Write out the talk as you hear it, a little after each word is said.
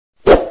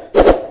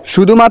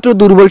শুধুমাত্র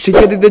দুর্বল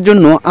শিক্ষার্থীদের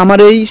জন্য আমার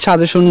এই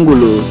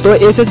সাজেশনগুলো। তো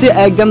এসএসসি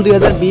এক্সাম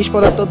 2020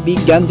 পদার্থ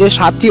বিজ্ঞান যে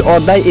 7টি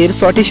অধ্যায় এর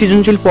 6টি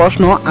সৃজনশীল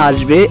প্রশ্ন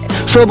আসবে।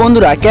 সো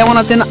বন্ধুরা কেমন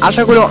আছেন?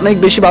 আশা করি অনেক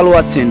বেশি ভালো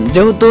আছেন।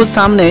 যেহেতু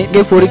সামনে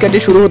পরীক্ষাটি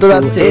শুরু হতে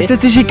যাচ্ছে,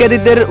 এসএসসি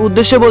শিক্ষার্থীদের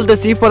উদ্দেশ্যে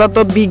বলতেছি, পদার্থ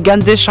বিজ্ঞান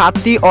যে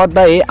 7টি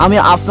অধ্যায়ে আমি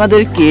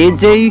আপনাদেরকে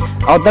যেই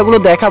অধ্যায়গুলো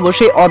দেখাবো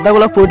সেই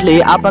অধ্যায়গুলো পড়লে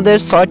আপনাদের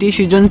 6টি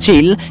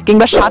সৃজনশীল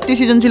কিংবা 7টি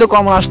সৃজনশীল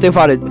কমন আসতে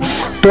পারে।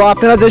 তো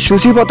আপনারা যে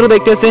সূচিপত্র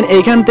দেখতেছেন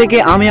এইখান থেকে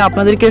আমি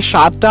আপনাদেরকে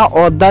 7টা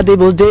অধ্যায়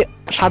দেব। যে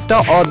 7টা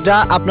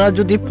অধ্যায় আপনারা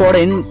যদি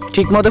পড়েন,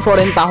 ঠিকমতো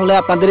পড়েন, তাহলে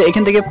আপনাদের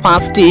এখান থেকে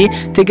 5টি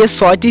থেকে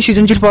 6টি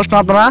সৃজনশীল প্রশ্ন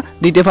আপনারা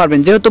দিতে পারবেন।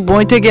 যেহেতু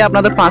বই থেকে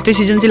আপনাদের 5টি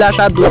সৃজনশীল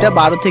আসা, 2টা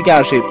 12 থেকে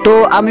আসে। তো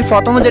আমি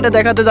প্রথমে যেটা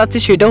দেখাতে যাচ্ছি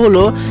সেটা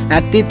হলো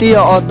তৃতীয়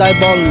অধ্যায়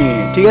বল নিয়ে।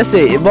 ঠিক আছে,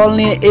 বল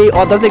নিয়ে এই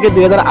অধ্যায় থেকে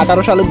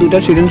 2018 সালে 2টা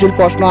সৃজনশীল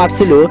প্রশ্ন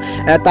আসছিল।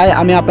 তাই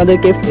আমি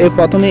আপনাদেরকে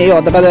প্রথমে এই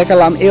অধ্যায়টা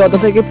দেখালাম। এই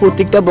অধ্যায় থেকে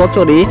প্রত্যেকটা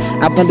বছরই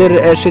আপনাদের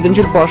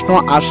সৃজনশীল প্রশ্ন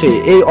আসে।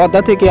 এই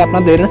অধ্যায় থেকে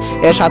আপনাদের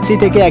 7টি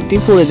থেকে 1টি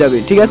পড়ে যাবে।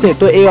 ঠিক আছে,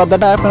 তো এই অধ্যায়টা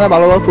আপনারা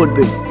ভালোভাবে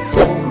পড়বেন।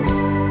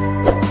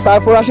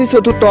 তারপর আসি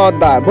চতুর্থ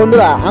অধ্যায়।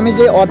 বন্ধুরা আমি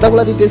যে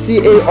অধ্যায়গুলো দিতেছি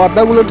এই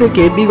অধ্যায়গুলো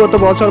থেকে বিগত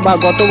বছর বা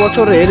গত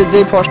বছরের যে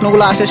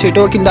প্রশ্নগুলো আসে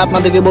সেটাও কিন্তু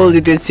আপনাদেরকে বলে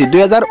দিতেছি।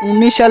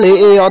 2019 সালে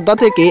এই অধ্যায়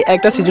থেকে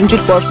একটা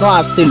সৃজনশীল প্রশ্ন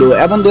আসছিল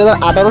এবং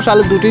 2018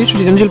 সালে 2টি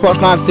সৃজনশীল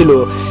প্রশ্ন আসছিল।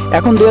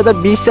 এখন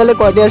 2020 সালে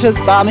কয়টি আসে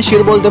তা আমি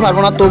শিওর বলতে পারবো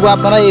না, তবু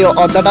আপনারা এই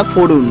অধ্যায়টা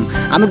পড়ুন।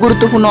 আমি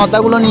গুরুত্বপূর্ণ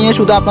অধ্যায়গুলো নিয়ে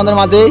শুধু আপনাদের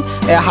মাঝে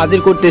হাজির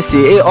করতেছি।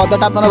 এই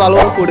অধ্যায়টা আপনারা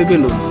ভালোভাবে পড়ে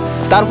ফেলুন।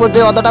 তারপর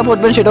যে অধ্যায়টা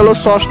পড়বেন সেটা হলো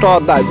ষষ্ঠ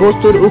অধ্যায়,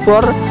 বস্তুর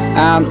উপর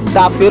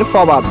তাপের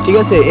প্রভাব। ঠিক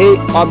আছে, এই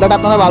অধ্যায়টা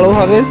আপনারা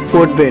ভালোভাবে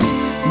পড়বেন।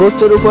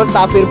 বস্তুর উপর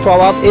তাপের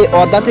প্রভাব এই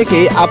অধ্যায় থেকে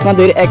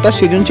আপনাদের একটা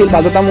সৃজনশীল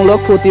বাধ্যতামূলক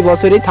প্রতি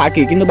বছরই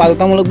থাকে, কিন্তু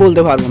বাধ্যতামূলক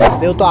বলতে পারবো না,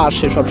 যেহেতু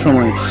আসে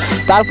সবসময়।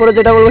 তারপরে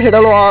যেটা বলবো সেটা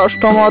হলো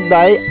অষ্টম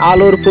অধ্যায়,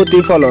 আলোর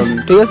প্রতিফলন।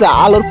 ঠিক আছে,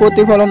 আলোর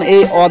প্রতিফলন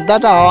এই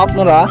অধ্যায়টাও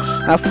আপনারা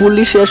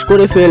ফুললি শেষ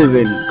করে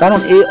ফেলবেন, কারণ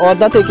এই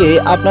অধ্যায় থেকে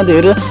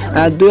আপনাদের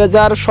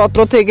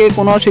 2017 থেকে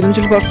কোনো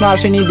সৃজনশীল প্রশ্ন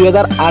আসেনি,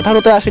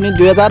 2018-তে আসেনি,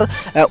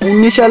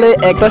 2019 সালে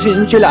একটা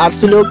সৃজনশীল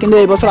আসছিল, কিন্তু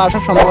এই বছর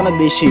আসার সম্ভাবনা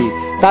বেশি।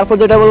 তারপর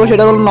যেটা বলবো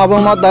সেটা হলো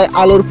নবম অধ্যায়,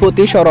 আলোর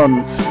প্রতিসরণ।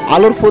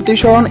 আলোর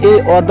প্রতিসরণ এই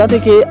অধ্যায়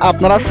থেকে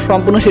আপনারা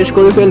সম্পূর্ণ শেষ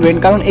করে ফেলবেন,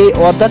 কারণ এই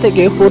অধ্যায়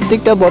থেকে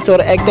প্রত্যেকটা বছর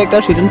একটা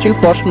সৃজনশীল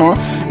প্রশ্ন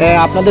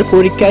আপনাদের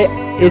পরীক্ষায়,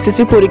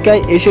 এসএসসি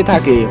পরীক্ষায় এসে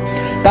থাকে।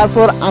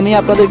 তারপর আমি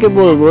আপনাদেরকে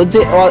বলবো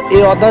যে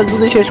এই অধ্যায়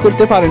যদি শেষ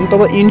করতে পারেন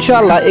তবে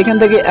ইনশাআল্লাহ এখান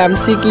থেকে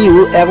এমসিকিউ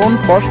এবং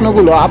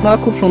প্রশ্নগুলো আপনারা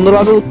খুব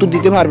সুন্দরভাবে উত্তর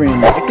দিতে পারবেন,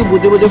 একটু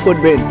বুঝে বুঝে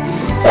পড়বেন।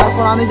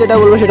 তারপর আমি যেটা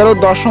বলবো সেটা হলো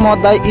দশম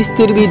অধ্যায়,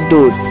 স্থির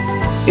বিদ্যুৎ।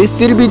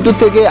 স্থির বিদ্যুৎ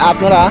থেকে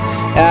আপনারা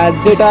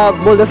যেটা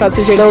বলতে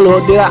চাচ্ছি সেটা হলো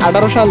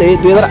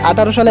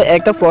 2018 সালে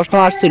একটা প্রশ্ন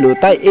আসছিল,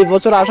 তাই এই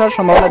বছর আসার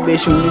সম্ভাবনা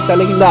বেশি, 19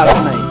 সালে কিন্তু আসে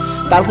নাই।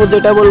 তারপর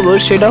যেটা বলবো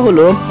সেটা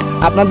হলো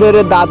আপনাদের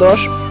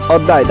দ্বাদশ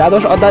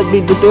অধ্যায়,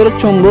 বিদ্যুতের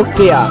চৌম্বক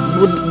ক্রিয়া।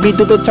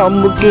 বিদ্যুতের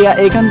চৌম্বক ক্রিয়া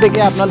এখান থেকে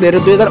আপনাদের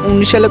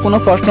 2019 সালে কোনো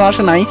প্রশ্ন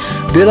আসে নাই,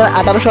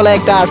 2018 সালে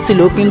একটা আসছিল,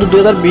 কিন্তু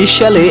 2020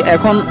 সালে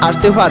এখন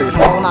আসতে পারে,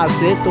 সম্ভাবনা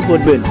আসছে, তো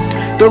পড়বেন।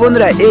 তো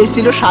বন্ধুরা এই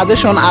ছিল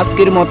সাজেশন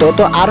আজকের মতো।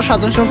 তো আরো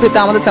সাজেশন পেতে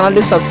আমাদের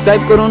চ্যানেলটি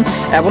সাবস্ক্রাইব করুন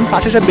এবং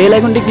পাশে বেল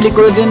আইকনটি ক্লিক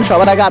করে দিন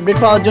সবার আগে আপডেট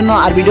পাওয়ার জন্য।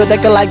 আর ভিডিওতে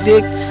একটা লাইক দিয়ে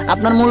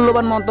আপনার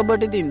মূল্যবান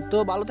মন্তব্যটি দিন। তো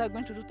ভালো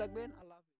থাকবেন, সুস্থ থাকবেন।